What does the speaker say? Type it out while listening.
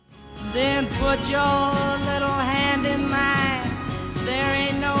Then put your little hand in mine. There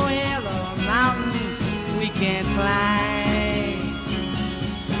ain't no hill or mountain we can't climb.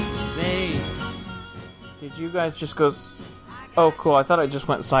 Babe. Did you guys just go... Oh, cool. I thought I just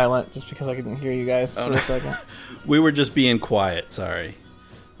went silent just because I couldn't hear you guys for a second. We were just being quiet, sorry.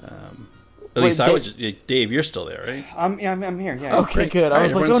 At least I was just... Dave, you're still there, right? I'm here, yeah. Okay, good. I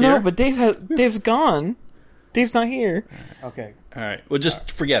was like, oh no, but Dave's gone. Dave's not here. Okay. All right. Well,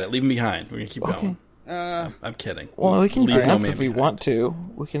 just forget it. Leave him behind. We're going to keep going. I'm kidding. Well, we can dance if we want to.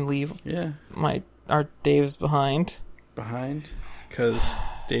 We can leave our Daves behind. Because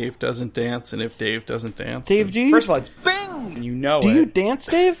Dave doesn't dance, and if Dave doesn't dance... Dave, do you... First of all, it's bing! You know it. Do you dance,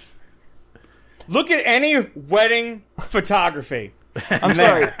 Dave? Look at any wedding photography. I'm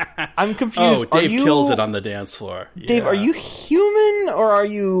sorry. I'm confused. Oh, Dave kills it on the dance floor. Dave, are you human, or are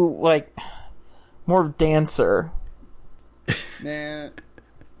you, like, more dancer? Nah.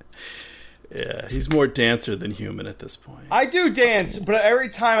 Yeah, he's more dancer than human at this point. I do dance, but every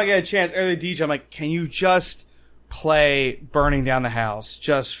time I get a chance, every DJ, I'm like, can you just play Burning Down the House?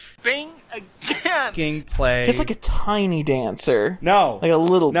 Just bing again. Play. Just like a tiny dancer. No. Like a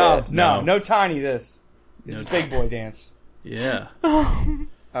little bit. No tiny this. This is big boy dance. Yeah. All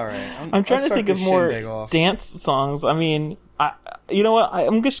right. I'm trying to think of more dance songs. I mean, you know what?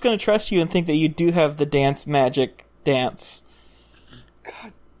 I'm just going to trust you and think that you do have the dance magic dance.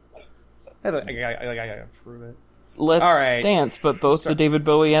 God. I gotta prove it. Let's dance, but both the David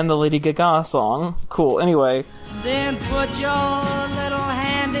Bowie and the Lady Gaga song. Cool. Anyway. Then put your little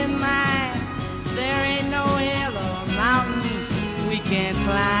hand in mine. There ain't no hill or mountain we can't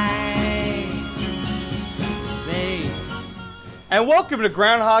climb. Babe. And welcome to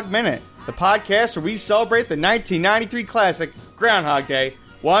Groundhog Minute, the podcast where we celebrate the 1993 classic Groundhog Day,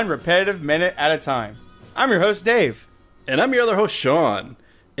 one repetitive minute at a time. I'm your host, Dave. And I'm your other host, Sean.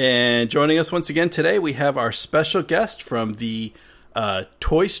 And joining us once again today, we have our special guest from the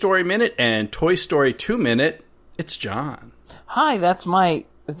Toy Story Minute and Toy Story 2 Minute. It's John. Hi, that's me.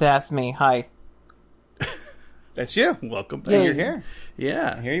 Hi. That's you. Welcome. And you're here.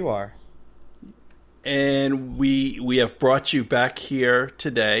 Yeah. Here you are. And we have brought you back here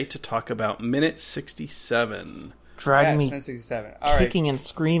today to talk about Minute 67. Driving me Minute 67. All right. kicking and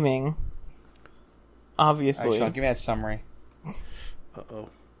screaming. Obviously. All right, Sean, give me that summary.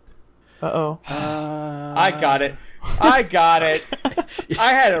 Uh-oh. I got it. I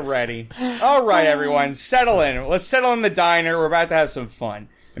had it ready. All right, everyone, settle in. Let's settle in the diner. We're about to have some fun.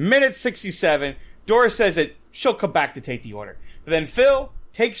 In minute 67, Doris says that she'll come back to take the order. But then Phil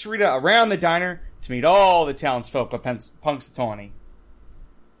takes Rita around the diner to meet all the townsfolk of Punxsutawney.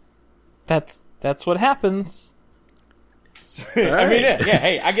 That's what happens. I mean, yeah.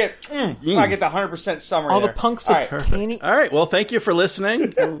 Hey, I get the 100% summary. All there. the Punxsutawney. All right. Well, thank you for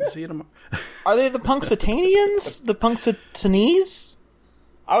listening. We'll see you tomorrow. Are they the Punxsutawneyans? The Punxsutawnese?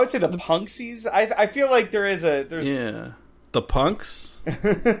 I would say the Punksies. I feel like there's the punks.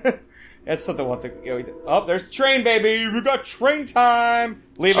 That's something we'll have to. Oh, there's train, baby. We got train time.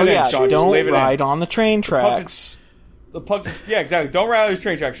 Leave it in, Sean. Don't leave it ride in. on the train tracks. The punks. Yeah, exactly. Don't ride on the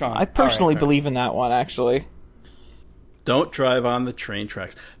train tracks, Sean. I personally believe in that one, actually. Don't drive on the train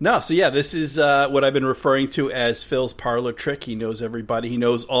tracks. No, so yeah, this is what I've been referring to as Phil's parlor trick. He knows everybody. He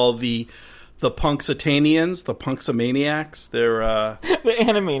knows all the Punxsutawneyans, the Punxamaniacs. They're the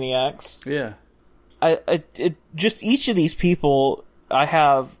Animaniacs. Yeah. Just each of these people, I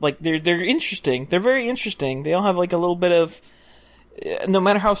have like they're interesting. They're very interesting. They all have like a little bit of, no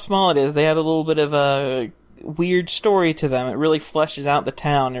matter how small it is, they have a little bit of a weird story to them. It really fleshes out the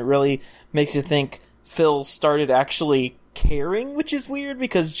town. It really makes you think Phil started actually caring, which is weird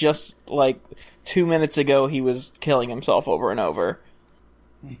because just like 2 minutes ago he was killing himself over and over.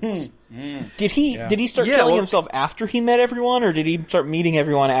 Did he start killing himself after he met everyone, or did he start meeting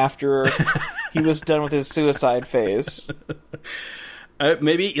everyone after he was done with his suicide phase?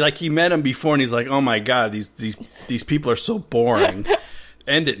 Maybe like he met him before and he's like, oh my god, these people are so boring.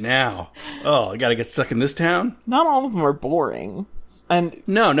 End it now. Oh, I gotta get stuck in this town? Not all of them are boring. And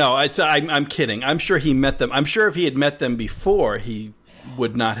No, I'm kidding. I'm sure he met them. I'm sure if he had met them before, he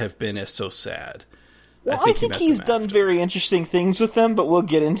would not have been as so sad. Well, I think he's done very interesting things with them, but we'll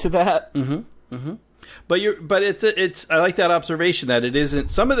get into that. Mm-hmm. Mm-hmm. But it's I like that observation that it isn't.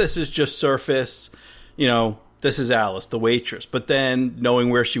 Some of this is just surface. You know, this is Alice, the waitress. But then knowing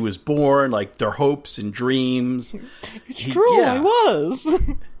where she was born, like their hopes and dreams. It's true. I was.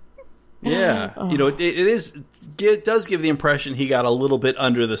 Yeah, you know, it does give the impression he got a little bit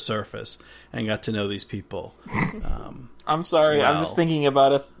under the surface and got to know these people. I'm sorry, I'm just thinking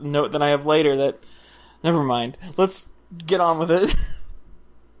about a note that I have later that... Never mind. Let's get on with it.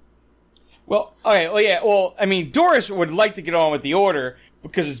 Well, okay, well, yeah, well, I mean, Doris would like to get on with the order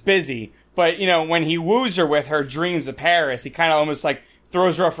because it's busy, but, you know, when he woos her with her dreams of Paris, he kind of almost, like,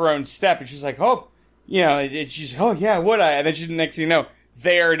 throws her off her own step, and she's like, oh, you know, she's, oh, yeah, would I? And then she's, next thing you know,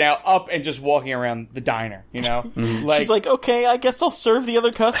 they're now up and just walking around the diner, you know? She's like, okay, I guess I'll serve the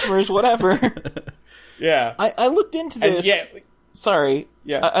other customers, whatever. Yeah. I looked into this. Sorry.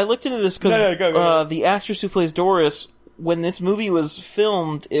 Yeah. I looked into this because go. The actress who plays Doris, when this movie was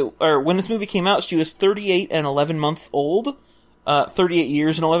filmed, when this movie came out, she was 38 and 11 months old. 38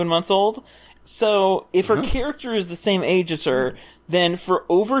 years and 11 months old. So, if her character is the same age as her, then for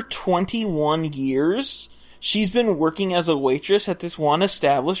over 21 years, she's been working as a waitress at this one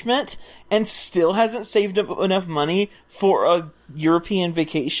establishment and still hasn't saved up enough money for a European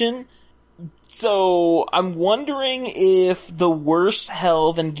vacation. So, I'm wondering if the worse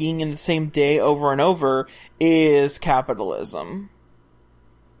hell than being in the same day over and over is capitalism.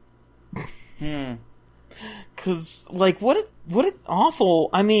 Cause, like, what an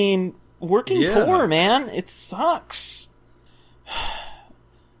awful, I mean, working poor, man, it sucks.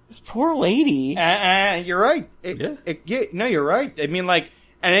 This poor lady. You're right. No, you're right. I mean, like,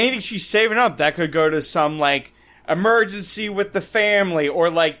 and anything she's saving up, that could go to some, like, emergency with the family, or,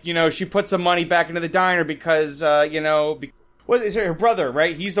 like, you know, she puts some money back into the diner because, you know, what is it, her brother,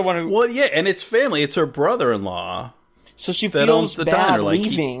 right? He's the one who... Well, yeah, and it's family. It's her brother-in-law. So she that feels owns the bad diner, like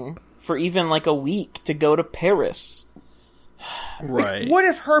leaving for even, like, a week to go to Paris. Right. What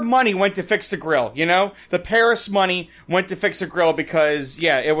if her money went to fix the grill, you know? The Paris money went to fix the grill because,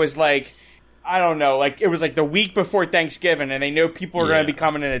 yeah, it was like, I don't know, like, it was like the week before Thanksgiving, and they know people are going to be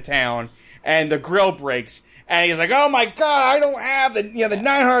coming into town, and the grill breaks, and he's like, oh my god, I don't have the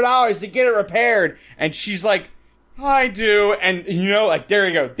 $900 to get it repaired, and she's like, I do, and, you know, like, there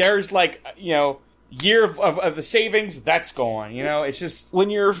you go, there's, like, you know, year of the savings, that's gone, you know? It's just... When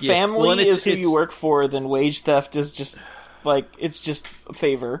your family is who you work for, then wage theft is just... Like, it's just a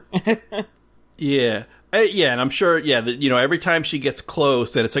favor. Yeah. And I'm sure, you know, every time she gets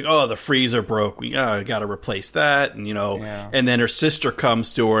close, then it's like, oh, the freezer broke. We got to replace that. And, you know, and then her sister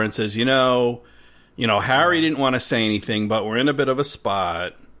comes to her and says, you know, Harry didn't want to say anything, but we're in a bit of a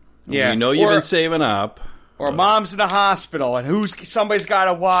spot. Yeah. We know you've been saving up. Or mom's in the hospital, and somebody's got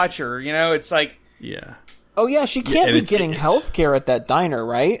to watch her. You know, it's like... Yeah. Oh, yeah, she can't be getting health care at that diner,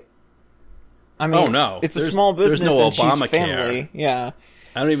 right? I mean, it's a small business there's no and she's Obamacare. Family. Yeah.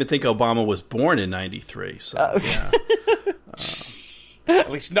 I don't even think Obama was born in 93, so, At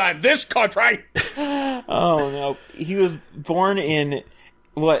least not in this country! Oh, no. He was born in,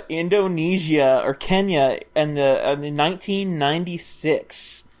 Indonesia or Kenya in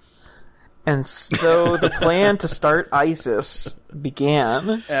 1996. And so the plan to start ISIS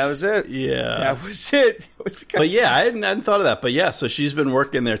began. That was it. Yeah. That was it. But yeah, I hadn't thought of that. But yeah, so she's been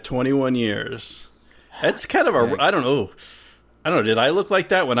working there 21 years. That's kind of I don't know. Did I look like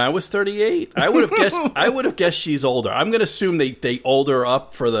that when I was 38? I would have guessed she's older. I'm going to assume they older her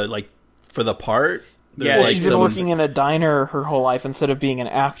up for the part. Well, she's been working in a diner her whole life instead of being an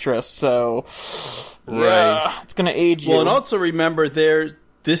actress, so it's going to age you. Well, and also remember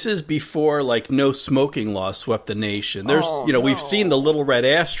this is before, like, no smoking law swept the nation. There's, we've seen the little red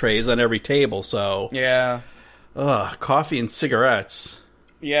ashtrays on every table, so... Yeah. Coffee and cigarettes.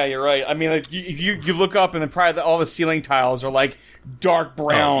 Yeah, you're right. I mean, like, you look up and then probably all the ceiling tiles are, like, dark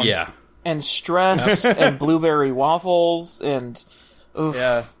brown. Oh, yeah. And stress and blueberry waffles and... Oof.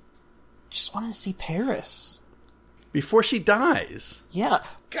 Yeah. Just wanted to see Paris. Before she dies. Yeah.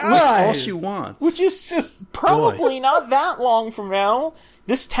 That's all she wants. Which is probably not that long from now.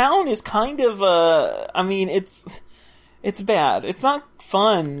 This town is kind of, I mean, it's bad. It's not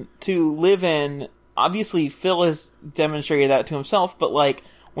fun to live in. Obviously, Phil has demonstrated that to himself, but, like,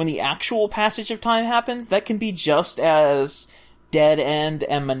 when the actual passage of time happens, that can be just as dead end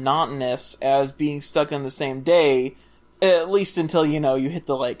and monotonous as being stuck in the same day, at least until, you hit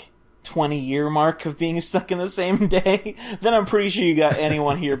the, 20-year mark of being stuck in the same day. Then I'm pretty sure you got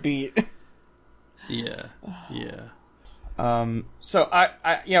anyone here beat. Yeah. So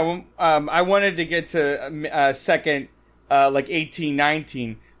I wanted to get to second, 18,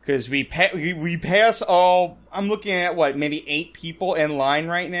 19, because we pass all. I'm looking at maybe 8 people in line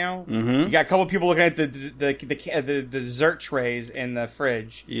right now. Mm-hmm. You got a couple of people looking at the dessert trays in the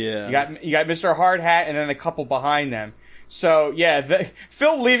fridge. Yeah. You got Mr. Hardhat and then a couple behind them. So yeah,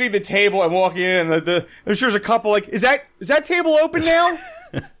 Phil leaving the table and walking in, and I'm sure there's a couple is that table open now?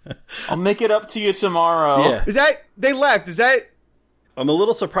 I'll make it up to you tomorrow. Yeah. They left? I'm a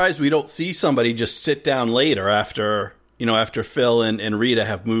little surprised we don't see somebody just sit down later after Phil and Rita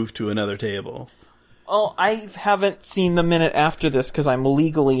have moved to another table. Well, I haven't seen the minute after this because I'm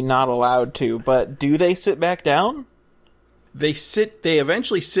legally not allowed to, but do they sit back down? They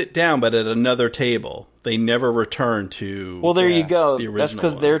eventually sit down, but at another table. They never return to. Well, there you go. The original That's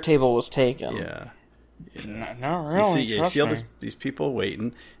because their table was taken. Yeah. No, really. You see all these people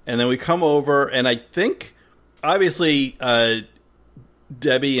waiting, and then we come over, and I think, obviously,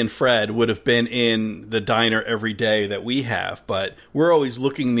 Debbie and Fred would have been in the diner every day that we have, but we're always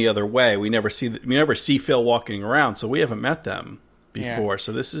looking the other way. We never see Phil walking around, so we haven't met them before.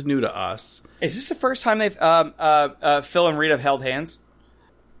 So this is new to us. Is this the first time they've Phil and Rita have held hands?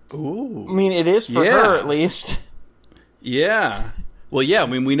 Ooh. I mean, it is for her, at least. Yeah. Well, yeah, I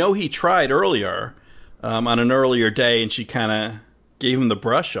mean, we know he tried earlier, on an earlier day, and she kind of gave him the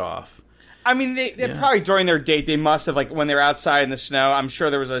brush off. I mean, they probably, during their date, they must have, like, when they're outside in the snow, I'm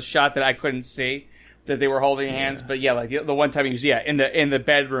sure there was a shot that I couldn't see that they were holding hands, but yeah, like, the one time he was, in the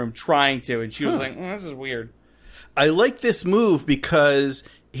bedroom trying to, and she was like, this is weird. I like this move because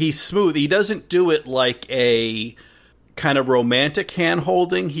he's smooth. He doesn't do it like a kind of romantic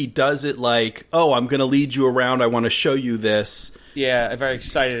hand-holding. He does it like, oh, I'm going to lead you around. I want to show you this. Yeah, I'm very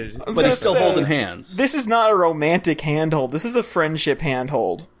excited. But he's still holding hands. This is not a romantic handhold. This is a friendship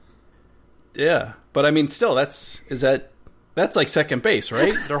handhold. Yeah. But I mean, still, that's like second base,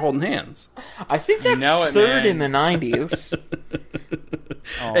 right? They're holding hands. I think that's third in the 90s.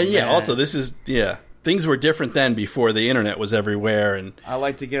 And yeah, also, this is, things were different then before the internet was everywhere. And I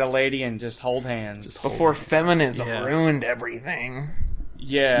like to get a lady and just hold hands. Before feminism ruined everything.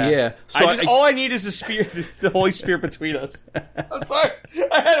 Yeah. Yeah. So all I need is the Spirit, the Holy Spirit between us. I'm sorry.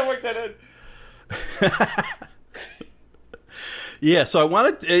 I had to work that in. Yeah, so I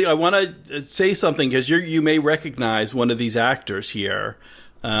want to say something because you may recognize one of these actors here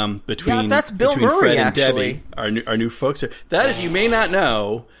between that's Bill between Murray, Fred and actually. Debbie, our new folks here. That is, you may not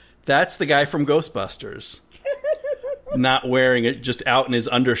know, that's the guy from Ghostbusters. Not wearing it, just out in his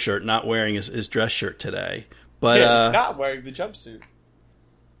undershirt, not wearing his dress shirt today. But he's not wearing the jumpsuit.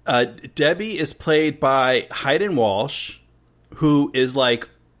 Debbie is played by Hayden Walsh, who is like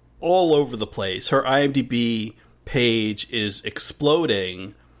all over the place. Her IMDb page is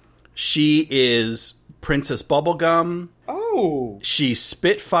exploding. She is Princess Bubblegum. Oh. She's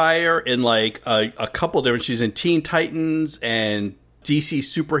Spitfire in like a couple different. She's in Teen Titans and DC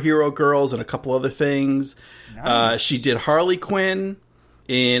Superhero Girls and a couple other things. Nice. She did Harley Quinn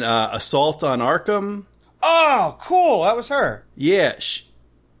in Assault on Arkham. Oh, cool. That was her. Yeah.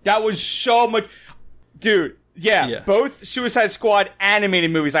 That was so much. Dude. Yeah, both Suicide Squad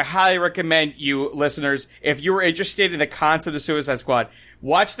animated movies. I highly recommend you, listeners, if you were interested in the concept of Suicide Squad,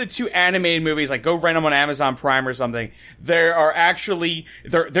 watch the two animated movies. Like, go rent them on Amazon Prime or something. They are actually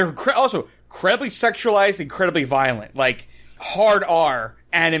they're also incredibly sexualized, incredibly violent, like hard R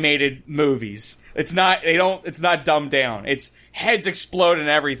animated movies. It's not dumbed down. It's heads explode and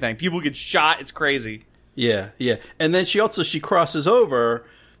everything. People get shot. It's crazy. Yeah, yeah. And then she crosses over.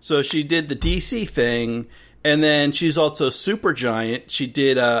 So she did the DC thing. And then she's also Supergiant. She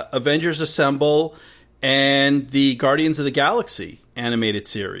did Avengers Assemble and the Guardians of the Galaxy animated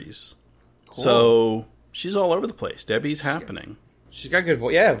series. Cool. So she's all over the place. Debbie's happening. She's got good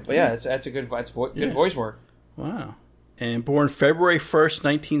voice. Yeah. That's a good voice work. Wow. And born February 1st,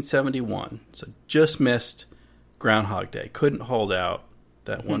 1971. So just missed Groundhog Day. Couldn't hold out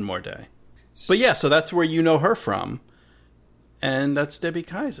that one more day. But yeah, so that's where you know her from. And that's Debbie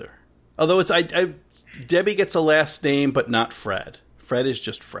Kaiser. Although it's Debbie gets a last name, but not Fred. Fred is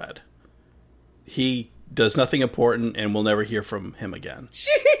just Fred. He does nothing important, and we'll never hear from him again.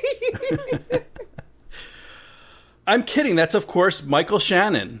 I'm kidding. That's, of course, Michael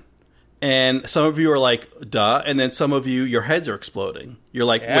Shannon. And some of you are like, duh. And then some of you, your heads are exploding. You're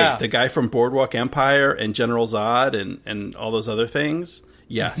like, wait, the guy from Boardwalk Empire and General Zod and all those other things?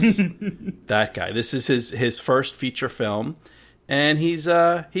 Yes, that guy. This is his first feature film. And he's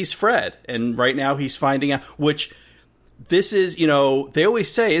Fred, and right now he's finding out, which this is, they always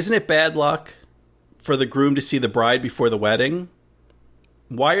say, isn't it bad luck for the groom to see the bride before the wedding?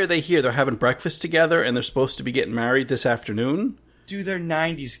 Why are they here? They're having breakfast together, and they're supposed to be getting married this afternoon? Dude, they're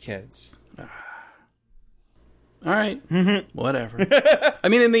 90s kids. All right, whatever. I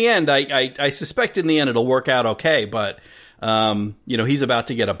mean, in the end, I suspect in the end it'll work out okay, but, he's about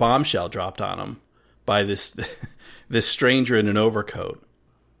to get a bombshell dropped on him by this... this stranger in an overcoat.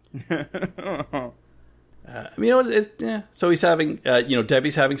 So he's having,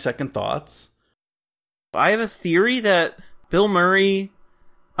 Debbie's having second thoughts. I have a theory that Phil,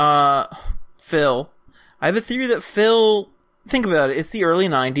 think about it, it's the early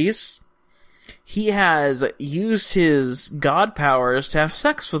 90s. He has used his god powers to have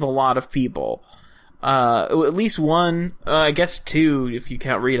sex with a lot of people. At least one, I guess two, if you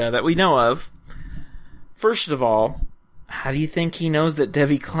count Rita, that we know of. First of all, how do you think he knows that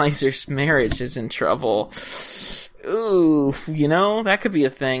Debbie Kleiser's marriage is in trouble? Ooh, that could be a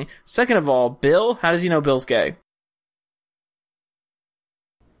thing. Second of all, Bill, how does he know Bill's gay?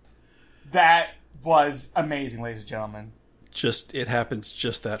 That was amazing, ladies and gentlemen. It happens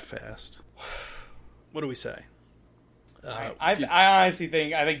just that fast. What do we say? I honestly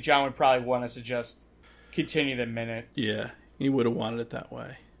think John would probably want us to just continue the minute. Yeah, he would have wanted it that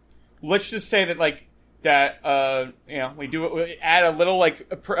way. Let's just say that, we add a little,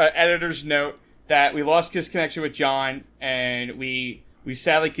 editor's note that we lost his connection with John, and we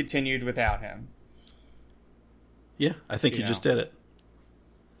sadly continued without him. Yeah, I think you just did it.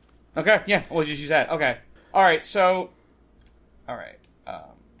 Okay, yeah, we'll just use that. Okay. All right, so... All right.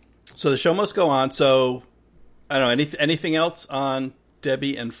 So the show must go on, so... I don't know, anything else on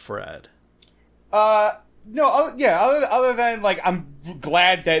Debbie and Fred? No, other than, I'm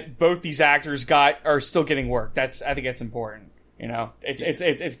glad that both these actors are still getting work. I think that's important.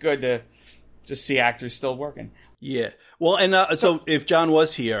 It's good to just see actors still working. Yeah. Well, and so if John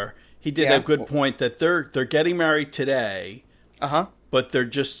was here, he did have a good point that they're getting married today. Uh-huh. But they're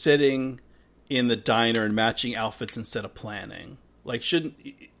just sitting in the diner and matching outfits instead of planning. Shouldn't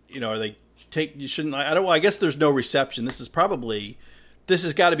you shouldn't, I guess there's no reception. This has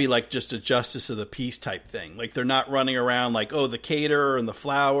got to be just a justice of the peace type thing. They're not running around the caterer and the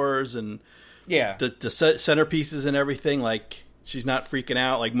flowers and the centerpieces and everything. She's not freaking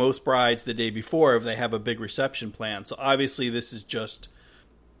out like most brides the day before if they have a big reception plan. So obviously this is just,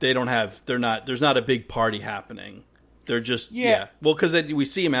 there's not a big party happening. They're just, well, because we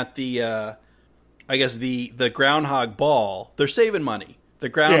see them at the, I guess the Groundhog Ball. They're saving money. The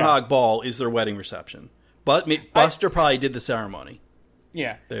Groundhog Ball is their wedding reception. But Buster probably did the ceremony.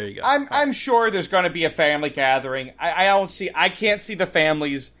 Yeah. There you go. I'm sure there's going to be a family gathering. I can't see the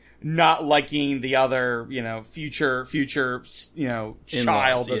families not liking the other, future,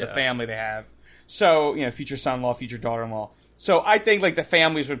 child of the family they have. So, future son-in-law, future daughter-in-law. So I think the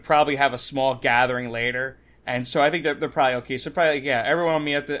families would probably have a small gathering later. And so I think they're probably okay. So probably, everyone will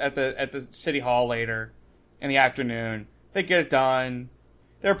meet at the city hall later in the afternoon. They get it done.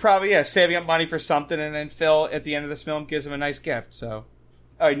 They're probably, saving up money for something, and then Phil, at the end of this film, gives them a nice gift. So,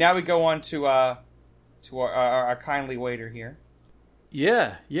 all right, now we go on to our kindly waiter here.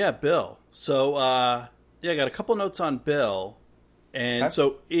 Yeah, Bill. So, I got a couple notes on Bill. And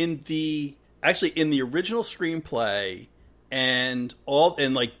so in the original screenplay, and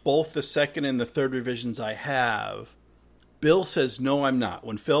both the second and the third revisions I have, Bill says, "No, I'm not."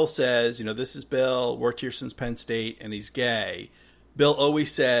 When Phil says, "This is Bill, worked here since Penn State, and he's gay," Bill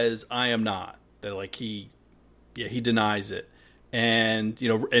always says, "I am not." That he denies it, and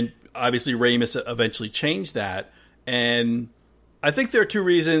and obviously Ramis eventually changed that, and I think there are two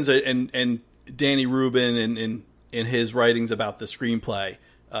reasons, and Danny Rubin in his writings about the screenplay.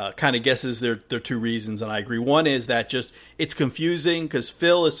 Kind of guesses there are two reasons, and I agree. One is that just it's confusing because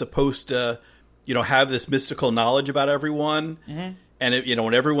Phil is supposed to, have this mystical knowledge about everyone, and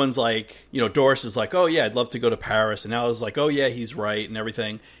when everyone's Doris is like, "Oh yeah, I'd love to go to Paris," and Al is like, "Oh yeah, he's right," and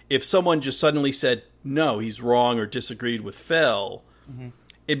everything. If someone just suddenly said no, he's wrong, or disagreed with Phil,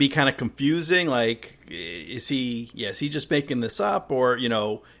 it'd be kind of confusing. Is he just making this up, or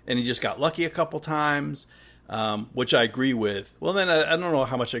and he just got lucky a couple times. Which I agree with. Well, then I don't know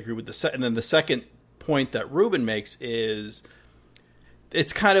how much I agree with and then the second point that Rubin makes is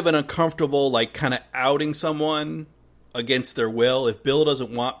it's kind of an uncomfortable, kind of outing someone against their will. If Bill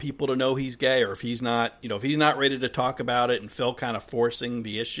doesn't want people to know he's gay, or if he's not, if he's not ready to talk about it, and Phil kind of forcing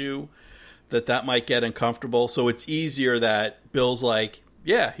the issue, that might get uncomfortable. So it's easier that Bill's like,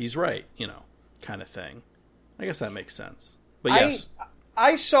 "Yeah, he's right," kind of thing. I guess that makes sense. But yes,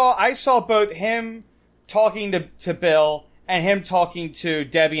 I saw both him talking to Bill and him talking to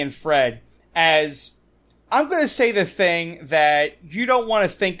Debbie and Fred as, I'm going to say the thing that you don't want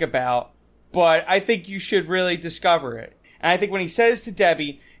to think about, but I think you should really discover it. And I think when he says to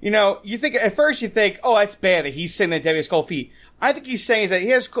Debbie, you think, at first you think, oh, that's bad that he's saying that Debbie has cold feet. I think he's saying is that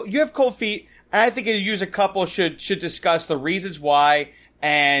you have cold feet, and I think a couple should discuss the reasons why,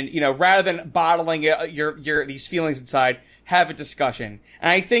 and, rather than bottling your these feelings inside, have a discussion.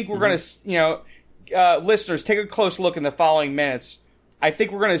 And I think we're going to, listeners, take a close look in the following minutes. I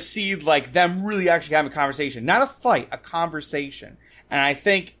think we're going to see them really actually have a conversation, not a fight, a conversation. And I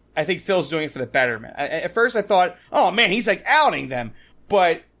think Phil's doing it for the betterment. At first, I thought, oh man, he's outing them,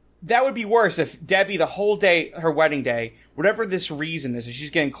 but that would be worse if Debbie, the whole day, her wedding day, whatever this reason is, she's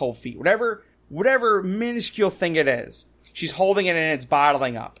getting cold feet, whatever minuscule thing it is, she's holding it and it's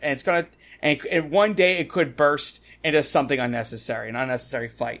bottling up, and and one day it could burst into something unnecessary, an unnecessary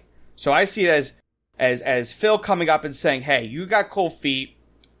fight. So I see it as Phil coming up and saying, hey, you got cold feet.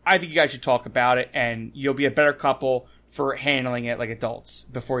 I think you guys should talk about it, and you'll be a better couple for handling it like adults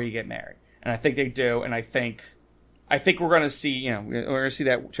before you get married. And I think they do, and I think we're going to see, we're going to see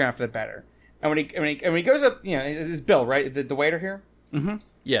that turn out for the better. And when he goes up, it's Bill, right? The waiter here? Mm-hmm.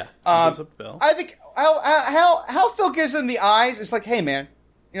 Yeah. Goes up Bill. I think how Phil gives him the eyes, it's like, hey man,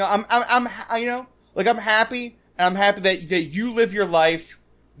 I'm happy, and I'm happy that you live your life,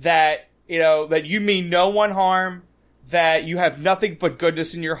 that, that you mean no one harm, that you have nothing but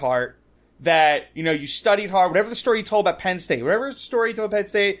goodness in your heart, that, you studied hard, whatever the story you told about Penn State,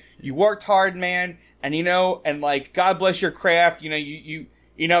 you worked hard, man, and, and like, God bless your craft,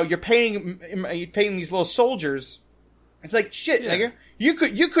 you're painting these little soldiers. It's like, shit, nigga. You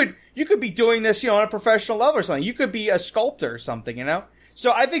could be doing this, on a professional level or something. You could be a sculptor or something,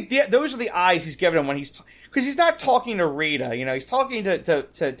 So I think those are the eyes he's giving him when because he's not talking to Rita, he's talking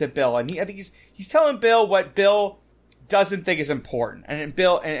to Bill, and I think he's telling Bill what Bill doesn't think is important, and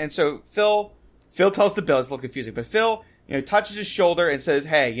Bill, and so Phil tells the Bill, it's a little confusing, but Phil, touches his shoulder and says,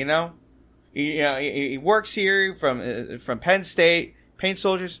 hey, he works here from Penn State, paints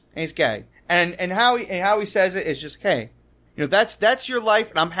soldiers, and he's gay, and how he says it is just, hey, that's your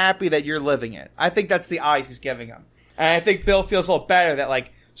life, and I'm happy that you're living it. I think that's the eyes he's giving him, and I think Bill feels a little better that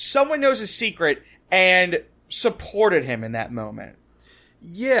like someone knows his secret and supported him in that moment.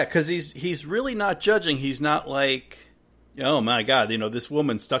 Yeah, because he's really not judging. He's not like, oh my God, this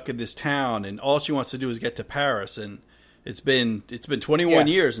woman's stuck in this town and all she wants to do is get to Paris, and it's been 21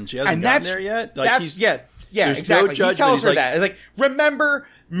 years and she hasn't gotten there yet. Like exactly. No judgment. He tells her that. It's like, remember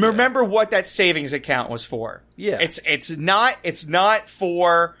what that savings account was for. Yeah. It's not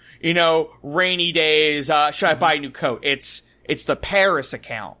for, rainy days, should I buy a new coat? It's the Paris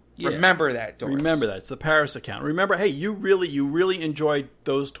account. Yeah. Remember that, Doris. Remember that. It's the Paris account. Remember, hey, you really enjoyed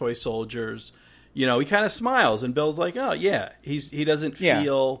those toy soldiers. He kind of smiles, and Bill's like, oh, yeah. He doesn't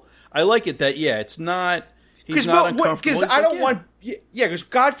feel... I like it that, it's not... He's not uncomfortable. Because I don't want... Yeah, because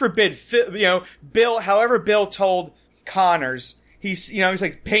God forbid, Bill, however Bill told Connors, he's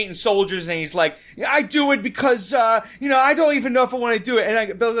like painting soldiers, and he's like, I do it because, I don't even know if I want to do it.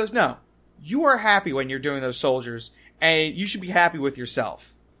 And Bill goes, no, you are happy when you're doing those soldiers, and you should be happy with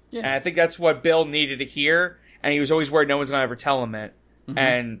yourself. Yeah. And I think that's what Bill needed to hear, and he was always worried no one's going to ever tell him it. Mm-hmm.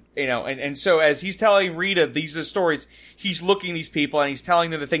 And, and so as he's telling Rita these are stories, he's looking at these people, and he's telling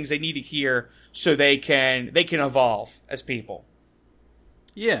them the things they need to hear so they can evolve as people.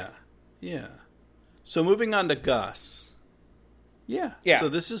 Yeah. Yeah. So moving on to Gus. Yeah. So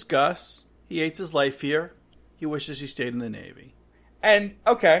this is Gus. He hates his life here. He wishes he stayed in the Navy. And,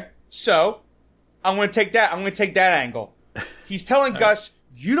 okay, so I'm going to take that angle. He's telling Gus,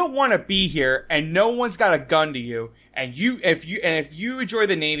 you don't want to be here, and no one's got a gun to you. And if you enjoy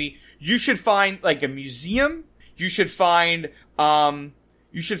the Navy, you should find like a museum. You should find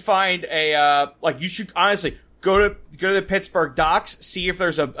you should honestly go to the Pittsburgh docks, see if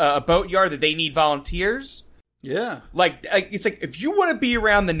there's a boatyard that they need volunteers. Yeah, like it's like if you want to be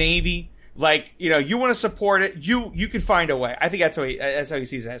around the Navy, like you want to support it, you can find a way. I think that's how he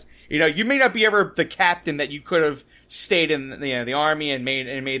sees it as. You may not be ever the captain that you could have stayed in the Army and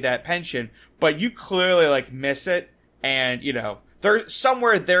made that pension, but you clearly like miss it, and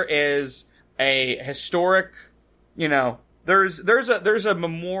there is a historic, there's a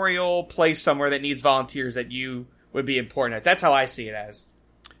memorial place somewhere that needs volunteers that you would be important at. That's how I see it as.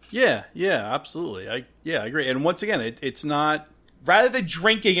 Yeah, absolutely. I agree. And once again, it's not, rather than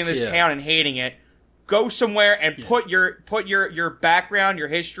drinking in this town and hating it, go somewhere and put your background, your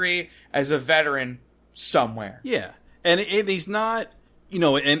history as a veteran somewhere. Yeah. And he's not,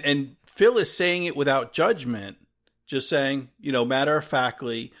 and Phil is saying it without judgment, just saying, matter of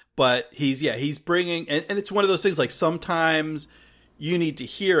factly, but he's bringing, and it's one of those things like sometimes you need to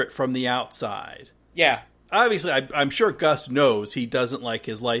hear it from the outside. Yeah. Obviously, I'm sure Gus knows he doesn't like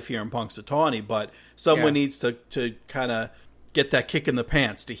his life here in Punxsutawney, but someone needs to kind of get that kick in the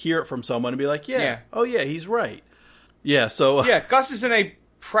pants to hear it from someone and be like, oh yeah, he's right. Yeah, so... Yeah, Gus is in a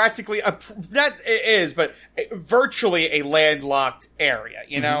practically, but virtually a landlocked area,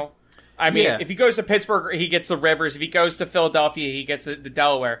 Mm-hmm. I mean, if he goes to Pittsburgh, he gets the rivers. If he goes to Philadelphia, he gets the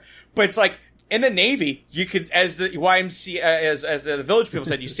Delaware. But it's like, in the Navy, you could, as the YMC, as the Village people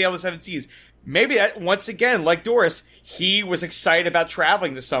said, you sail the seven seas. Maybe that, once again, like Doris, he was excited about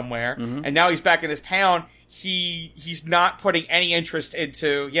traveling to somewhere, and now he's back in this town. He's not putting any interest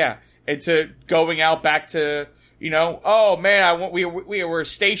into going out back to, oh man, we were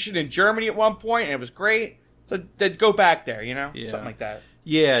stationed in Germany at one point and it was great. So then go back there, something like that.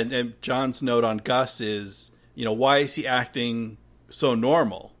 Yeah, and John's note on Gus is, why is he acting so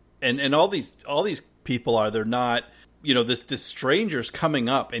normal? And all these people they're not, this stranger's coming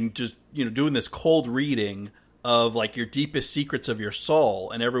up and just, doing this cold reading of like your deepest secrets of your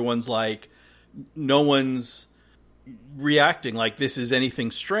soul, and everyone's like, no one's reacting like this is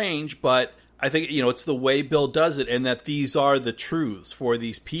anything strange, but I think, it's the way Bill does it, and that these are the truths for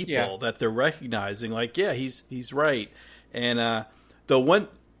these people that they're recognizing. Like, yeah, he's right. And the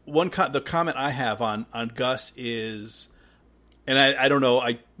the comment I have on Gus is, and I don't know,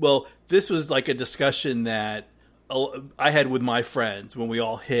 this was like a discussion that I had with my friends when we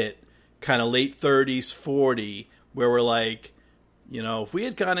all hit kind of late 30s, 40, where we're like, if we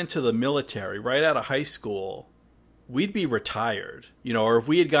had gone into the military right out of high school, we'd be retired, or if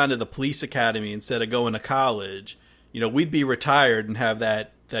we had gone to the police academy instead of going to college, we'd be retired and have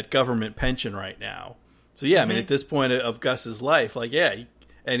that government pension right now. So yeah, I mean, at this point of Gus's life, like, yeah,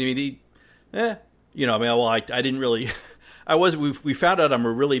 I didn't really, we found out I'm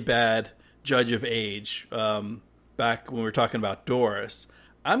a really bad judge of age, back when we were talking about Doris.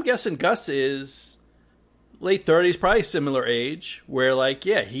 I'm guessing Gus is late 30s, probably similar age, where like,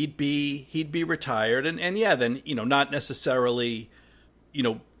 yeah, he'd be retired, and yeah, then, not necessarily,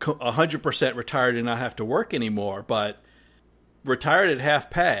 100% retired and not have to work anymore, but retired at half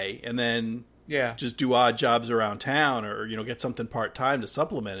pay, and then just do odd jobs around town, or, get something part-time to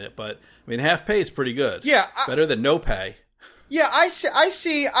supplement it. But I mean, half pay is pretty good. Yeah. Better than no pay. Yeah. I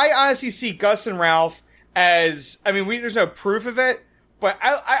honestly see Gus and Ralph as, I mean, there's no proof of it, but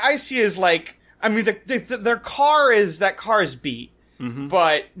I see it as like, I mean, their car is beat,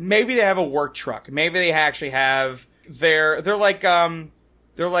 but maybe they have a work truck. Maybe they actually have they're like Earl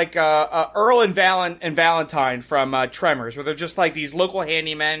and Valentine from Tremors, where they're just like these local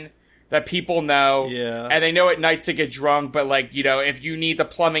handymen that people know, and they know at nights they get drunk, but like, if you need the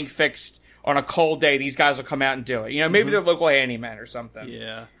plumbing fixed on a cold day, these guys will come out and do it. Maybe they're local handymen or something.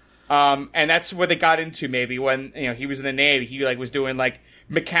 Yeah. And that's what they got into maybe when, he was in the Navy. He like was doing like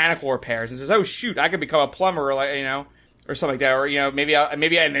mechanical repairs and says, oh shoot, I could become a plumber, or like, or something like that. Or,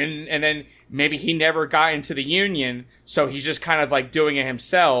 and then maybe he never got into the union, so he's just kind of like doing it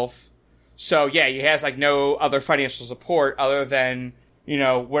himself. So yeah, he has like no other financial support other than,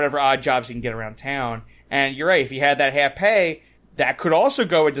 whatever odd jobs he can get around town. And you're right, if he had that half pay, that could also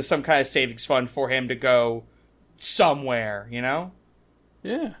go into some kind of savings fund for him to go somewhere,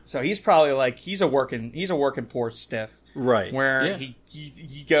 Yeah. So he's probably like, he's a working poor stiff. Right. Where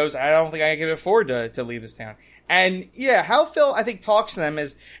he goes, I don't think I can afford to leave this town. And yeah, how Phil, I think, talks to them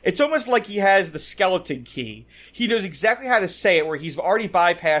is, it's almost like he has the skeleton key. He knows exactly how to say it, where he's already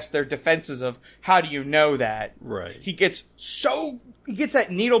bypassed their defenses of, how do you know that? Right. He gets that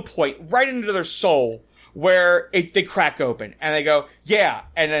needle point right into their soul, where they crack open and they go, yeah,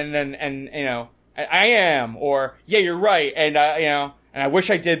 and then I am, or yeah, you're right, and and I wish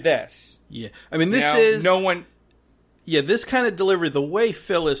I did this. Yeah. I mean, this is no one. Yeah, this kind of delivery, the way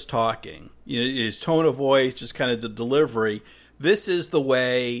Phil is talking, his tone of voice, just kind of the delivery, this is the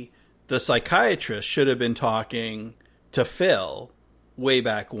way the psychiatrist should have been talking to Phil way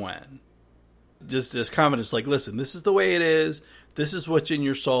back when. Just this comment is like, listen, this is the way it is. This is what's in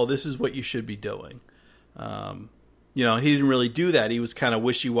your soul. This is what you should be doing. He didn't really do that. He was kind of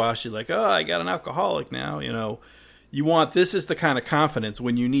wishy-washy, like, oh, I got an alcoholic now. This is the kind of confidence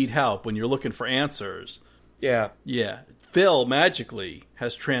when you need help, when you're looking for answers. Yeah. Yeah. Phil magically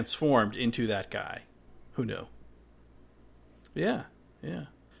has transformed into that guy. Who knew? Yeah. Yeah.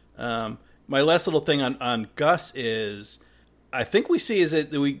 My last little thing on Gus is, I think we see is that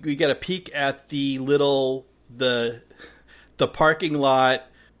we get a peek at the parking lot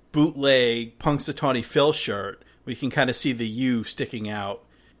bootleg Punxsutawney Phil shirt. We can kind of see the U sticking out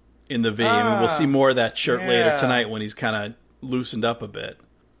in the V. And we'll see more of that shirt later tonight when he's kind of loosened up a bit.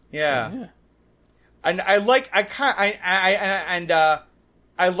 Yeah. Yeah. And I like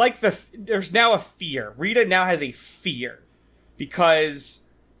there's now a fear. Rita now has a fear, because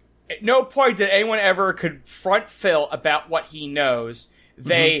at no point did anyone ever confront Phil about what he knows.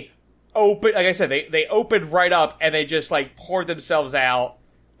 They like I said, they opened right up and they just like poured themselves out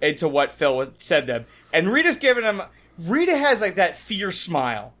into what Phil said to them. And Rita has like that fear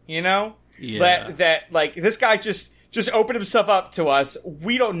smile, Yeah. That like, this guy just opened himself up to us.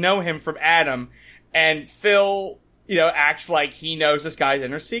 We don't know him from Adam. And Phil, acts like he knows this guy's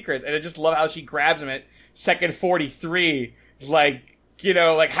inner secrets. And I just love how she grabs him at second 43. Like,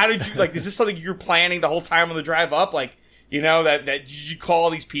 like, how did you, like, is this something you're planning the whole time on the drive up? Like, that did you call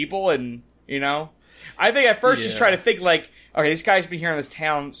these people? And, I think at first she's trying to think, like, okay, this guy's been here in this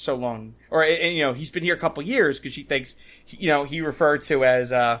town so long, or he's been here a couple years because she thinks he referred to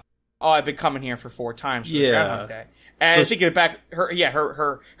as I've been coming here for 4 times for the Groundhog Day. And so thinking back,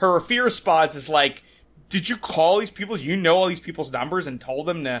 her fear response is like, did you call these people? You know all these people's numbers and told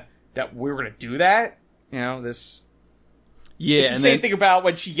them that we were going to do that? This. Yeah, it's the same thing about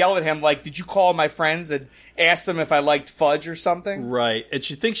when she yelled at him, like, did you call my friends and ask them if I liked fudge or something? Right. And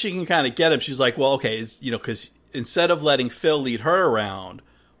she thinks she can kind of get him. She's like, well, okay, because instead of letting Phil lead her around,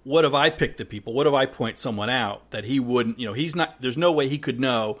 what if I pick the people? What if I point someone out that he wouldn't, he's not, there's no way he could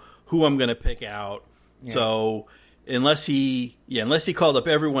know who I'm going to pick out. Yeah. So unless he called up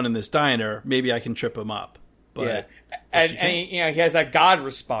everyone in this diner, maybe I can trip him up. But, and he has that God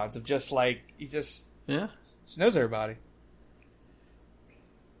response of just like, he just knows everybody.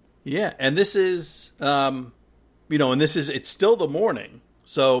 Yeah, and this is, it's still the morning.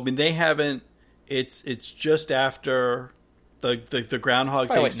 So, I mean, they haven't, it's just after the Groundhog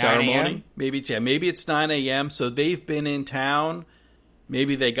Day ceremony. Maybe it's 9 a.m. So they've been in town.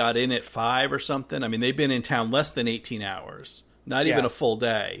 Maybe they got in at 5 or something. I mean, they've been in town less than 18 hours. Not even a full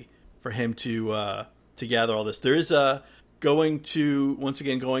day for him to gather all this. There is going to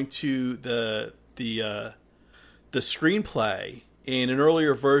the screenplay. In an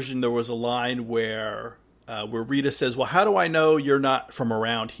earlier version, there was a line where Rita says, well, how do I know you're not from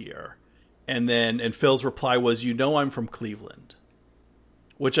around here? And Phil's reply was, I'm from Cleveland.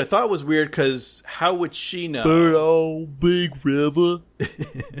 Which I thought was weird because how would she know? Burn on, Big River.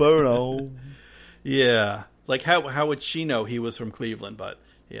 Burn on. Yeah. Like, how would she know he was from Cleveland? But,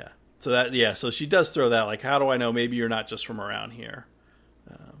 yeah. So she does throw that, like, how do I know maybe you're not just from around here?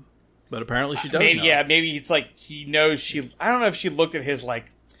 But apparently she does know. Yeah, maybe it's like he knows I don't know if she looked at his, like,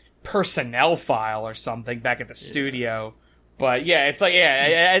 personnel file or something back at the studio. But, yeah, it's like,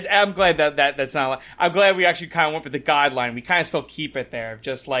 I'm glad that's not... I'm glad we actually kind of went with the guideline. We kind of still keep it there.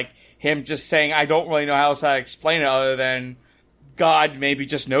 Just like him just saying, I don't really know how else to explain it other than God maybe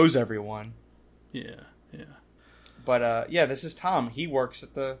just knows everyone. Yeah. But, this is Tom. He works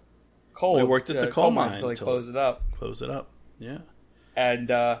at the coal. He worked at the coal mine until he closed it up. Yeah.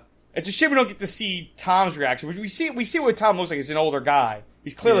 And, it's a shame we don't get to see Tom's reaction. We see what Tom looks like. He's an older guy.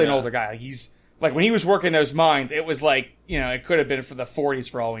 He's clearly an older guy. Like he's like when he was working those mines, it was like it could have been for the 40s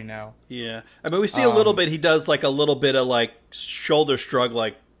for all we know. Yeah, I mean we see a little bit. He does like a little bit of like shoulder shrug,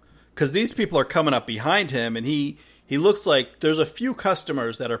 like because these people are coming up behind him, and he looks like there's a few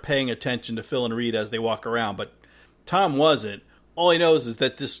customers that are paying attention to Phil and Reed as they walk around, but Tom wasn't. All he knows is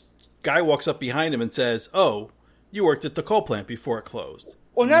that this guy walks up behind him and says, "Oh, you worked at the coal plant before it closed."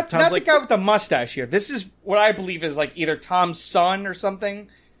 Well, not the guy with the mustache here. This is what I believe is like either Tom's son or something,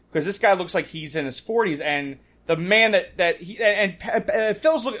 because this guy looks like he's in his 40s, and the man and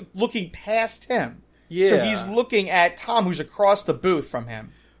Phil's looking past him. Yeah. So he's looking at Tom, who's across the booth from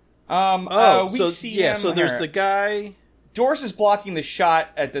him. See him. So there's the guy. Doris is blocking the shot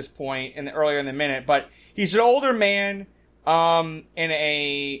at this point earlier in the minute, but he's an older man, he's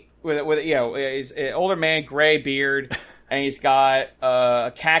an older man, gray beard. And he's got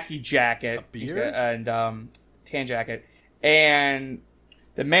a khaki jacket and tan jacket. And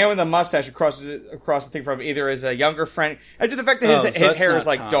the man with the mustache across the thing from him either is a younger friend. And just the fact that his hair is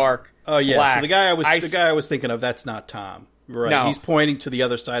like Tom. Dark. Oh yeah. Black. So the guy I was thinking of, that's not Tom. Right. No. He's pointing to the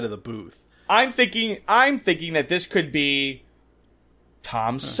other side of the booth. I'm thinking that this could be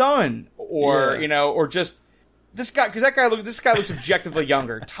Tom's son, or or just this guy, because this guy looks objectively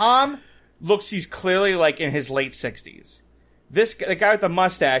younger. Tom he's clearly like in his late 60s. The guy with the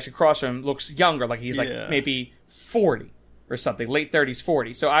mustache across from him looks younger, like he's like maybe 40 or something, late 30s,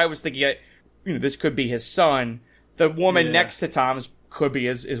 40. So I was thinking that, this could be his son. The woman next to Tom's could be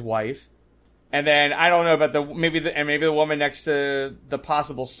his wife. And then I don't know about maybe the woman next to the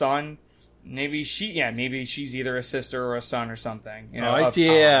possible son. Maybe she's either a sister or a son or something.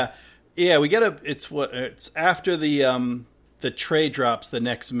 Yeah, we get it's after the tray drops the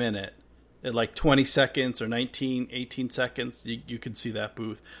next minute. At like 20 seconds or 18 seconds, you can see that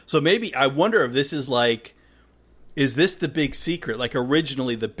booth. So maybe, I wonder if this is like, is this the big secret? Like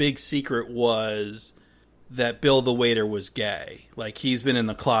originally the big secret was that Bill the waiter was gay. Like he's been in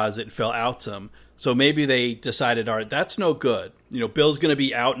the closet and Phil outs him. So maybe they decided, all right, that's no good. Bill's going to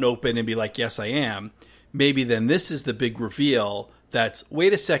be out and open and be like, yes, I am. Maybe then this is the big reveal that's,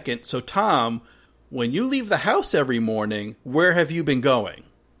 wait a second. So Tom, when you leave the house every morning, where have you been going?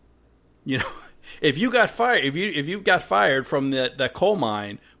 If you got fired from the coal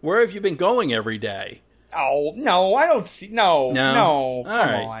mine, where have you been going every day? Oh no, I don't see. No. Come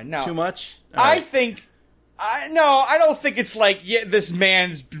on, no. Too much. I don't think it's like this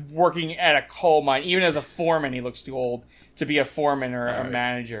man's working at a coal mine. Even as a foreman, he looks too old to be a foreman or a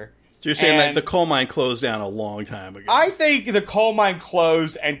manager. So you're saying that the coal mine closed down a long time ago? I think the coal mine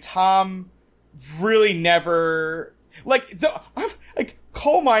closed, and Tom really never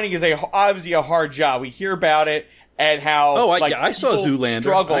coal mining is obviously a hard job. We hear about it and how I saw Zoolander.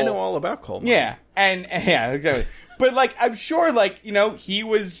 Struggle. I know all about coal mining. Yeah, and exactly. But I'm sure he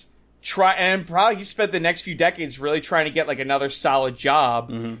was and probably he spent the next few decades really trying to get another solid job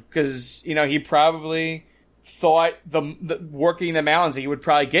because he probably thought the working in the mountains he would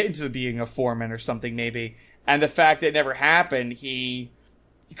probably get into being a foreman or something maybe, and the fact that it never happened, he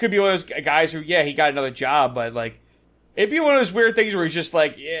could be one of those guys who he got another job, but it'd be one of those weird things where he's just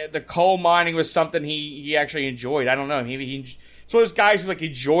the coal mining was something he actually enjoyed. I don't know, maybe it's one of those guys who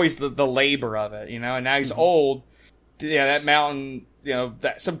enjoys the labor of it, and now he's old. That mountain,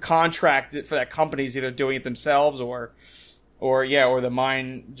 that some contract for that company is either doing it themselves or the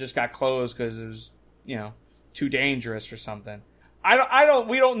mine just got closed because it was too dangerous or something.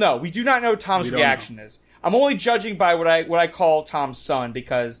 We don't know. We do not know what Tom's reaction is. I'm only judging by what I call Tom's son,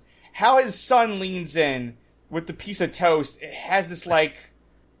 because how his son leans in with the piece of toast, it has this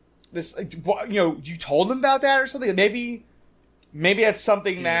you told him about that or something? Maybe that's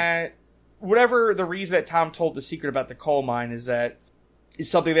something that, whatever the reason that Tom told the secret about the coal mine is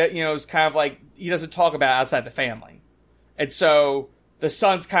something that, is kind of he doesn't talk about outside the family. And so the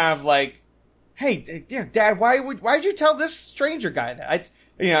son's kind of hey, Dad, why'd you tell this stranger guy that?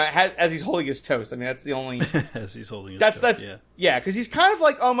 As he's holding his toast. I mean, that's the only... as he's holding his toast, yeah. Because he's kind of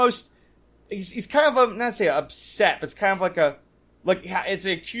almost... He's kind of, not to say upset, but it's kind of it's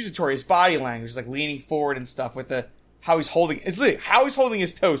accusatory. His body language is leaning forward and stuff with how he's holding... how he's holding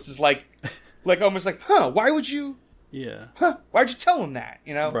his toast is almost why would you... Yeah. Why'd you tell him that,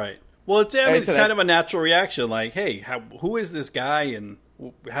 Right. Well, it's kind of a natural reaction, hey, who is this guy, and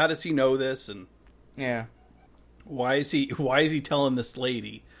how does he know this, and... Yeah. Why is he telling this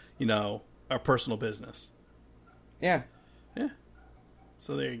lady, our personal business? Yeah. Yeah.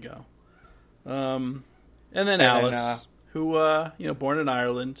 So there you go. And then Alice, who born in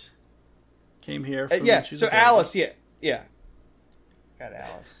Ireland, came here from so Alice, yeah. Got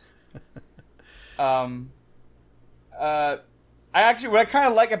Alice. What I kind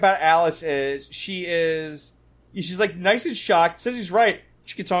of like about Alice is she's nice and shocked, says he's right.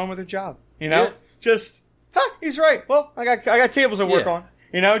 She gets on with her job, Yeah. Just, he's right. Well, I got tables to work on,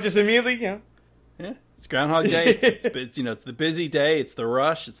 just immediately, Yeah, it's Groundhog Day. It's it's the busy day. It's the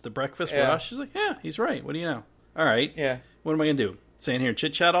rush. It's the breakfast rush. She's he's right. What do you know? All right. Yeah. What am I gonna do? Stand here and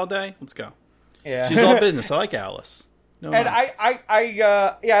chit chat all day? Let's go. Yeah. She's all business. I like Alice. No and nonsense.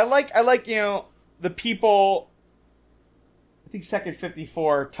 I like the people. I think second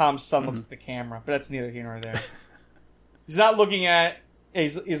 54, Tom's son looks at the camera, but that's neither here nor there. He's not looking at.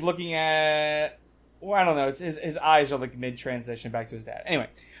 He's looking at. Well, I don't know. It's his eyes are mid transition back to his dad. Anyway,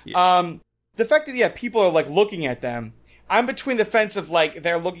 the fact that people are looking at them, I'm between the fence of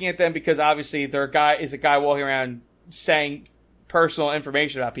they're looking at them because obviously their guy is a guy walking around saying personal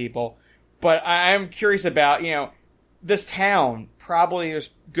information about people, but I'm curious about this town. Probably there's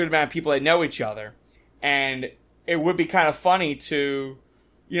a good amount of people that know each other, and it would be kind of funny to,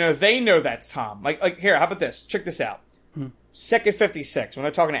 they know that's Tom. Here, how about this? Check this out. Second 56, when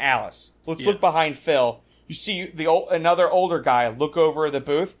they're talking to Alice. Let's look behind Phil. You see another older guy look over the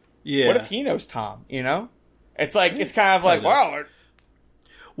booth. Yeah. What if he knows Tom, It's it's kind of wow.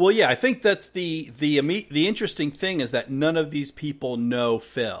 Well, yeah, I think that's the interesting thing is that none of these people know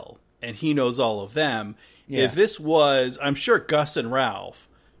Phil, and he knows all of them. Yeah. If this was, I'm sure Gus and Ralph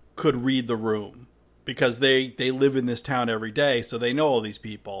could read the room because they live in this town every day, so they know all these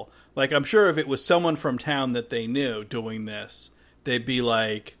people. I'm sure if it was someone from town that they knew doing this, they'd be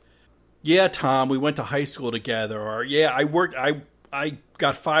like, yeah, Tom, we went to high school together, or yeah, I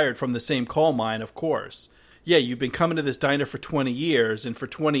got fired from the same coal mine, of course. Yeah, you've been coming to this diner for 20 years, and for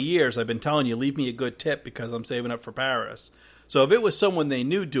 20 years I've been telling you, leave me a good tip because I'm saving up for Paris. So if it was someone they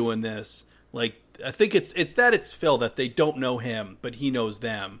knew doing this, I think it's Phil, that they don't know him, but he knows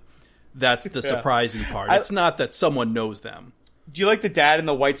them. That's the surprising part. It's not that someone knows them. Do you like the dad in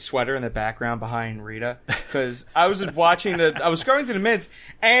the white sweater in the background behind Rita? Because I was scrolling through the minutes,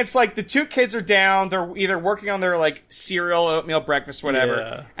 and it's the two kids are down. They're either working on their cereal, oatmeal breakfast, whatever.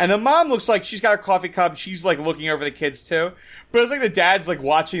 Yeah. And the mom looks like she's got a coffee cup. She's looking over the kids too. But it's the dad's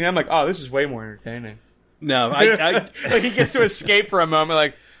watching them. Oh, this is way more entertaining. No, I he gets to escape for a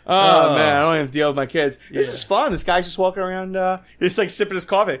moment. Oh man, I don't have to deal with my kids. This is fun. This guy's just walking around, he's sipping his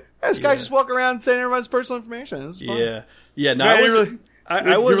coffee. This guy's just walking around saying everyone's personal information. This is fun. Yeah. No,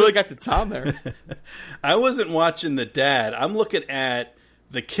 I really got to Tom there. I wasn't watching the dad. I'm looking at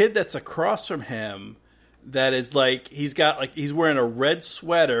the kid that's across from him, that is like he's wearing a red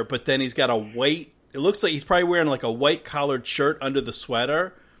sweater, but then he's got a white. It looks like he's probably wearing like a white collared shirt under the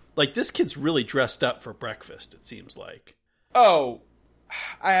sweater. Like this kid's really dressed up for breakfast. It seems like. Oh,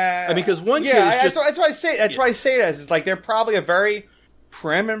 I mean, because one kid is just. That's why I say. That's why I say this. It's like they're probably a very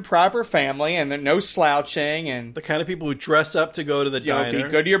prim and proper family, and they're no slouching, and the kind of people who dress up to go to the diner. Be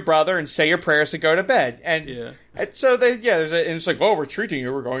good to your brother and say your prayers to go to bed. And so and it's like, oh, we're treating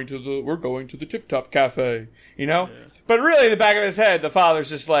you. We're going to the Tip Top Cafe. Yeah. But really, in the back of his head, the father's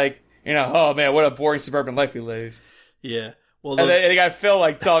just like, oh man, what a boring suburban life we live. Yeah. Well, and they got Phil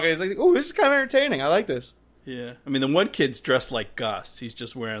like talking. He's like, oh, this is kind of entertaining. I like this. Yeah. I mean, the one kid's dressed like Gus. He's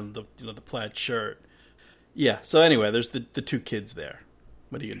just wearing the plaid shirt. Yeah. So anyway, there's the two kids there.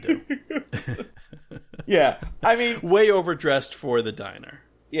 What are you gonna do? Yeah. I mean, way overdressed for the diner.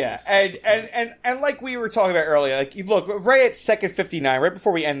 Yeah. And like we were talking about earlier, like you look right at second 59, right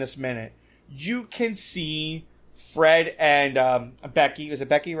before we end this minute, you can see Fred and Becky. Was it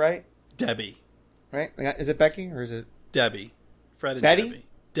Becky, right? Debbie. Right? Is it Becky or is it Debbie? Fred and Betty?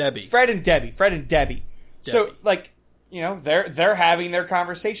 Debbie. Fred and Debbie. So like, they're having their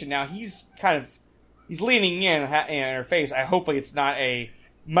conversation. Now he's leaning in her face. Hopefully it's not a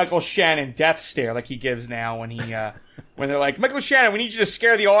Michael Shannon death stare like he gives now when he when they're like, Michael Shannon, we need you to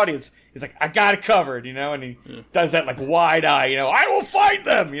scare the audience. He's like, I got it covered, and he does that like wide eye, I will fight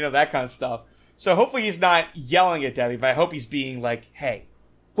them, that kind of stuff. So hopefully he's not yelling at Debbie, but I hope he's being like, hey,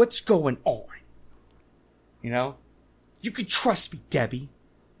 what's going on? You can trust me, Debbie.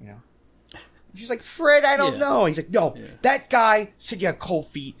 She's like, Fred, I don't know. He's like, no, that guy said you had cold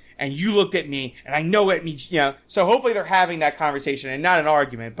feet, and you looked at me, and I know it means, So hopefully they're having that conversation, and not an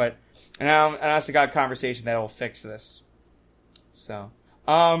argument, but an honest to God conversation that will fix this. So,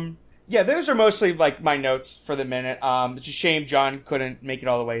 those are mostly like my notes for the minute. It's a shame John couldn't make it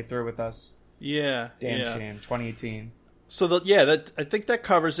all the way through with us. Yeah, damn shame. 2018. So I think that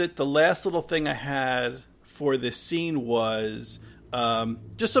covers it. The last little thing I had for this scene was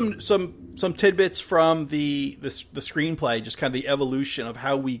just some tidbits from the screenplay, just kind of the evolution of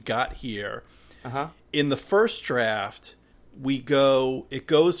how we got here. Uh-huh. In the first draft, it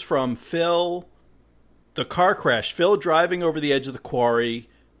goes from the car crash, Phil driving over the edge of the quarry,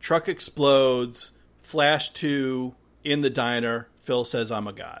 truck explodes, flash to in the diner, Phil says, I'm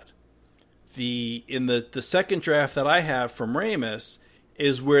a god. In the second draft that I have from Ramis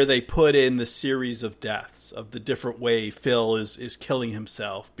is where they put in the series of deaths of the different way Phil is killing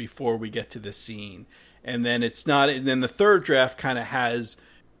himself before we get to this scene. And then the third draft kind of has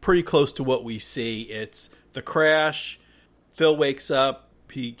pretty close to what we see. It's the crash, Phil wakes up,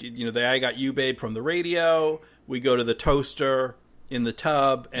 the I got you babe from the radio, we go to the toaster in the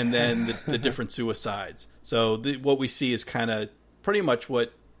tub, and then the different suicides. So what we see is kind of pretty much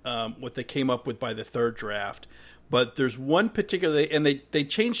what they came up with by the third draft. But there's one particular, and they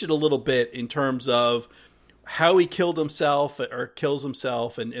changed it a little bit in terms of how he killed himself or kills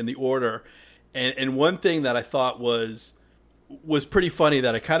himself and the order. And one thing that I thought was pretty funny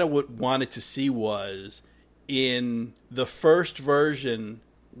that I kind of wanted to see was in the first version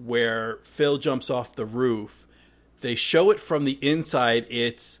where Phil jumps off the roof, they show it from the inside.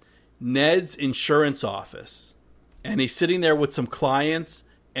 It's Ned's insurance office. And he's sitting there with some clients,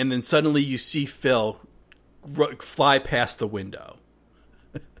 and then suddenly you see Phil fly past the window.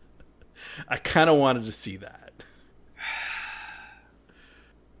 I kind of wanted to see that.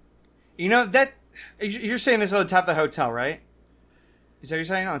 That you're saying this on the top of the hotel, right? Is that what you're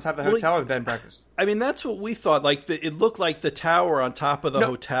saying? On top of the hotel or the bed and breakfast? I mean, that's what we thought. Like it looked like the tower on top of the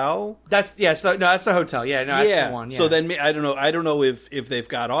hotel. That's the hotel. Yeah, no, that's the one. Yeah. So then I don't know if they've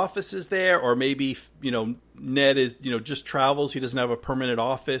got offices there, or maybe Ned is just travels. He doesn't have a permanent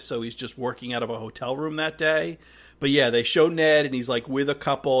office, so he's just working out of a hotel room that day. But yeah, they show Ned and he's like with a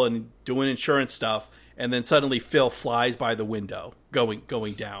couple and doing insurance stuff, and then suddenly Phil flies by the window, going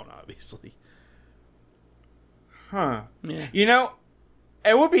down, obviously. Huh. Yeah.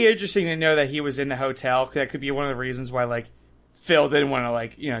 It would be interesting to know that he was in the hotel, because that could be one of the reasons why, Phil didn't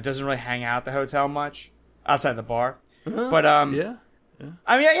want to, doesn't really hang out at the hotel much outside the bar. Uh-huh. But, yeah.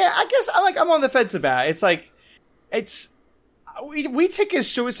 I mean, I guess I'm on the fence about it. We take his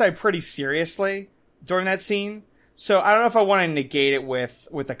suicide pretty seriously during that scene, so I don't know if I want to negate it with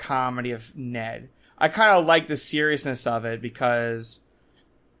the comedy of Ned. I kind of like the seriousness of it because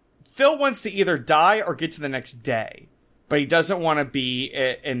Phil wants to either die or get to the next day. But he doesn't want to be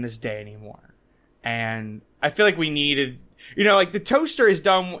in this day anymore. And I feel like we needed, the toaster is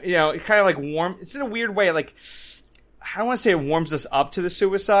done, it kind of warm. It's in a weird way, I don't want to say it warms us up to the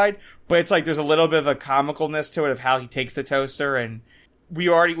suicide, but it's there's a little bit of a comicalness to it of how he takes the toaster and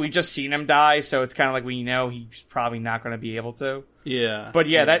we just seen him die, so it's kind of like we know he's probably not going to be able to. Yeah. But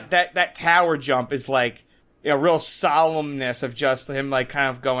yeah, that tower jump is like a real solemnness of just him like kind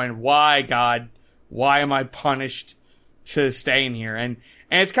of going, why God, why am I punished to stay in here? And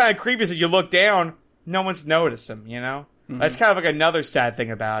it's kind of creepy. So you look down, no one's noticed him, you know? Mm-hmm. That's kind of like another sad thing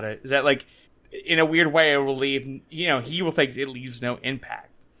about it, is that like, in a weird way, it will leave, you know, he will think it leaves no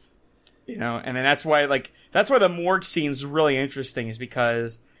impact, you know? And then that's why the morgue scene's really interesting, is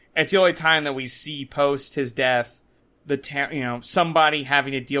because it's the only time that we see post his death, you know, somebody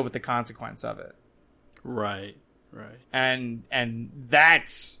having to deal with the consequence of it. Right. And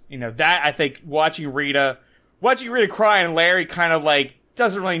that's, you know, that I think watching Rita cry, and Larry kind of like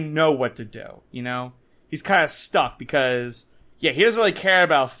doesn't really know what to do, you know? He's kind of stuck because, yeah, he doesn't really care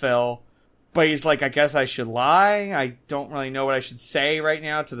about Phil, but he's like, I guess I should lie. I don't really know what I should say right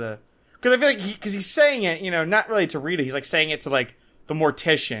now because I feel like because he's saying it, you know, not really to Rita. He's like saying it to like the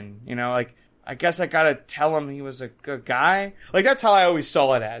mortician, you know, like, I guess I gotta tell him he was a good guy. Like, that's how I always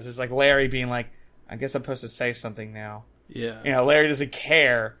saw it as. It's like Larry being like, I guess I'm supposed to say something now. Yeah. You know, Larry doesn't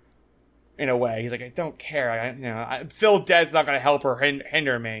care in a way. He's like, I don't care. Phil dead's not gonna help or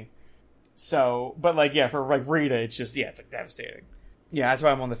hinder me. So, but like, yeah, for like Rita, it's just, yeah, it's like devastating. Yeah, that's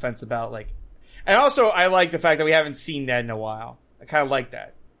why I'm on the fence about like, and also I like the fact that we haven't seen Ned in a while. I kind of like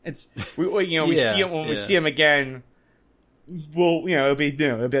that. It's, we see him when we see him again. Well, you know, it'll be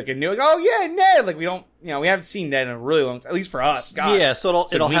new. It'll be like a new, like, oh yeah, Ned. Like we haven't seen Ned in a really long time, at least for us. God, yeah, so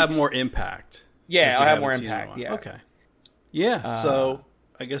it'll have more impact. Yeah, it'll have more impact. Yeah. Okay. Yeah. So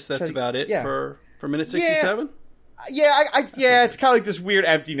I guess that's about it for minute 67. Yeah, it's kind of like this weird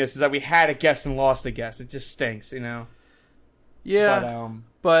emptiness, is that we had a guest and lost a guest. It just stinks, you know. Yeah.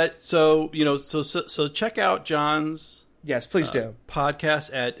 But so, you know, so check out John's. Yes, please do.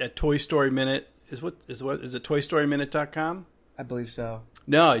 Podcast at Toy Story Minute. Is it toystoryminute.com? I believe so.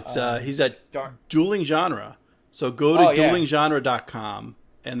 No, it's he's at Dueling Genre. So go to duelinggenre.com,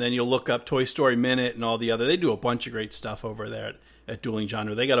 and then you'll look up Toy Story Minute and all the other. They do a bunch of great stuff over there at Dueling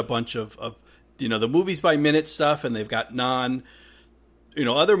Genre. They got a bunch of you know, the movies by minute stuff, and they've got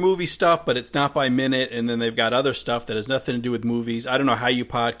other movie stuff, but it's not by minute, and then they've got other stuff that has nothing to do with movies. I don't know how you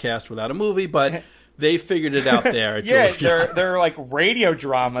podcast without a movie, but they figured it out there. Yeah, they're like radio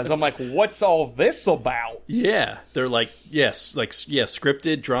dramas. I'm like, what's all this about? Yeah, they're like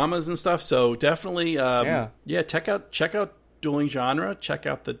scripted dramas and stuff. So definitely, check out Dueling Genre. Check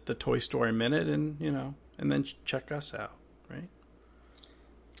out the Toy Story Minute, and then check us out. Right.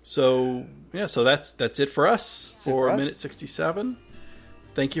 So that's it for us for minute 67.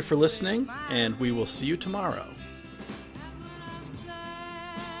 Thank you for listening, and we will see you tomorrow.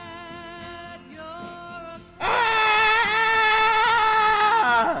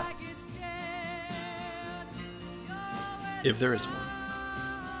 If there is one.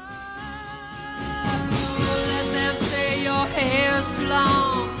 Let them say your hair's too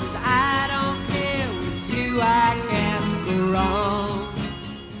long.